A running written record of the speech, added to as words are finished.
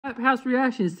House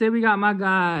reactions. Today we got my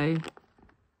guy,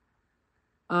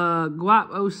 Guap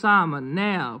Osama.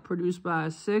 Now produced by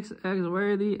 6X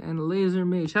Worthy and Laser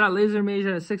Made. Shout out Laser Made.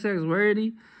 Shout out 6X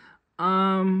Worthy.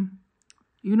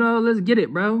 You know, let's get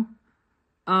it, bro.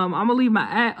 I'm gonna leave my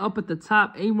ad up at the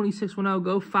top. A1610.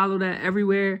 Go follow that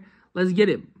everywhere. Let's get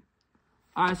it.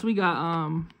 All right, so we got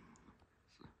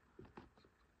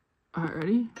all right,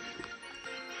 ready?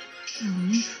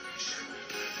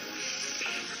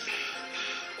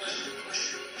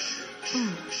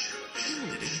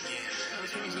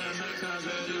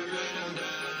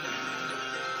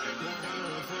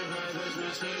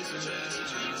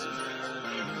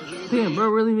 Damn, bro,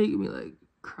 really making me like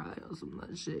cry on some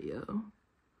nut shit, yo.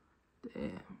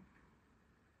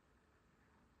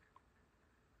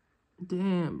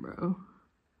 Damn, bro.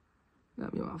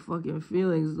 Got me on my fucking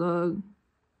feelings, dog.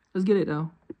 Let's get it,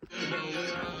 though.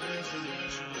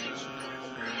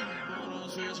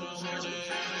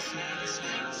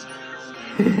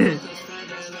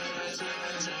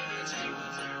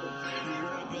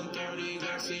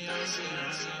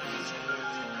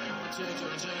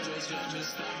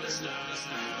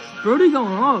 Brody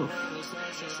going off.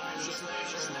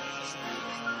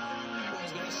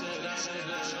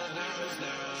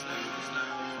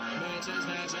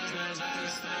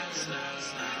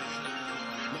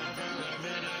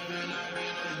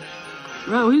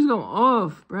 Bro, he's going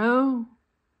off, bro.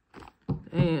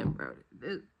 Damn, bro.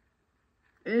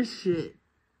 This shit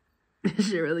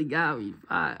really got me.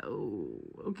 Oh,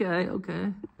 okay.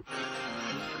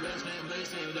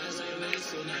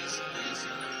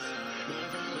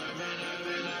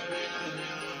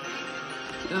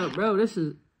 Yo, bro, this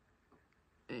is...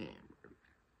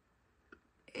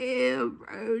 Damn,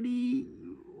 Brody.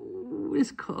 Ooh,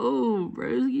 it's cold,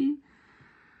 broski.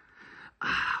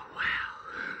 Ah, wow.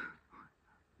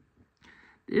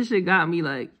 This shit got me,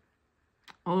 like,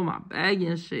 all my bag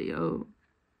and shit, yo.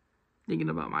 Thinking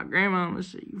about my grandma and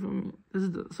shit, you feel me? This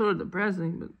is sort of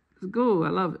depressing, but it's cool. I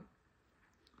love it.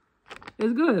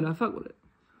 It's good. I fuck with it.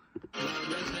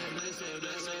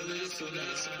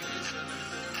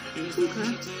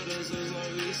 Okay.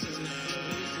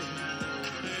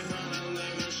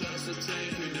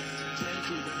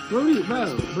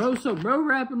 Bro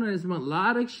rapping on his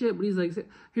melodic shit, but he's like,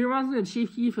 he reminds me of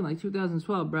Chief Keef in like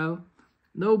 2012, bro.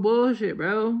 No bullshit,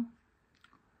 bro.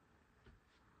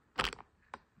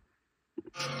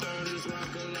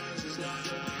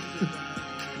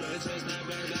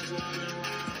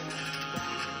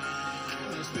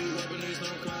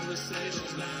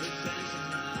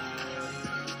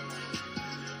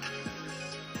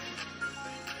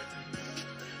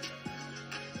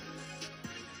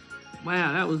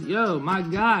 Wow, that was, yo, my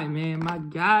guy, man. My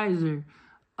geyser.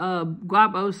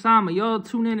 Guap Osama. Y'all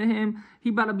tune in to him.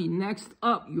 He about to be next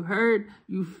up. You heard?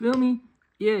 You feel me?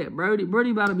 Yeah,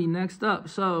 Brody about to be next up.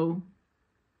 So,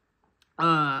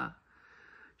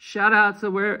 shout out to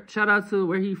where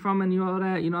he from and all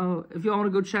that. You know, if y'all want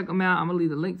to go check him out, I'm gonna leave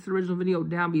the link to the original video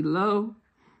down below.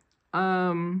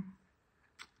 Yeah,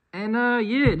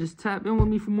 just tap in with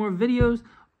me for more videos.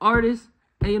 Artists,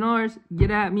 A&Rs,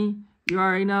 get at me. You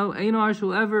already know. A&Rs,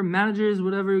 whoever, managers,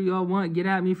 whatever y'all want, get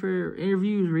at me for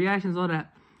interviews, reactions, all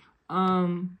that.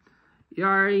 You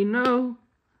already know.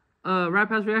 Rap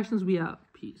House Reactions, we out.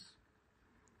 Peace.